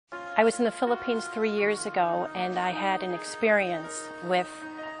I was in the Philippines 3 years ago, and I had an experience with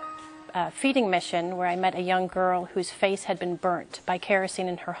a feeding mission where I met a young girl whose face had been burnt by kerosene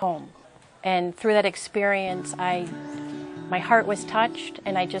in her home. And through that experience, my heart was touched,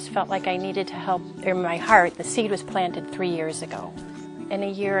 and I just felt like I needed to help. In my heart, the seed was planted 3 years ago. And a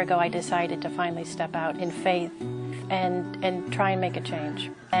year ago, I decided to finally step out in faith and try and make a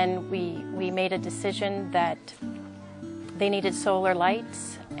change. And we made a decision that they needed solar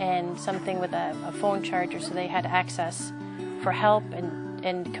lights and something with a phone charger so they had access for help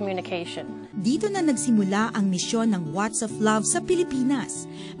and communication. Dito na nagsimula ang misyon ng Watts of Love sa Pilipinas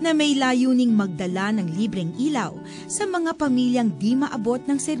na may layuning magdala ng libreng ilaw sa mga pamilyang di maabot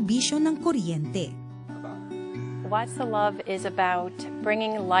ng serbisyo ng kuryente. Watts of Love is about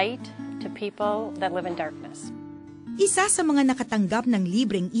bringing light to people that live in darkness. Isa sa mga nakatanggap ng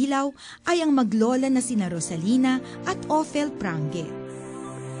libreng ilaw ay ang maglola na sina Rosalina at Ophel Prange.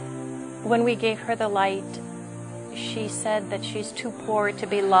 When we gave her the light, she said that she's too poor to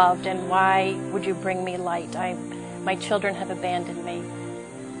be loved, and why would you bring me light? My children have abandoned me.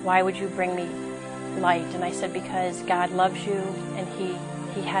 Why would you bring me light? And I said, because God loves you and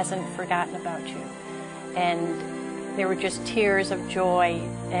He hasn't forgotten about you. And there were just tears of joy,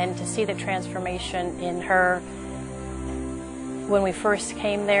 and to see the transformation in her. When we first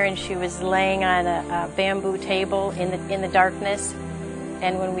came there and she was laying on a bamboo table in the darkness,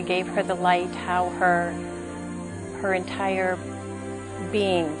 and when we gave her the light, how her entire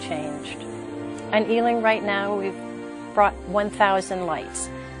being changed. On Ealing right now, we've brought 1,000 lights.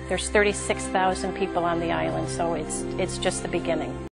 There's 36,000 people on the island, so it's just the beginning.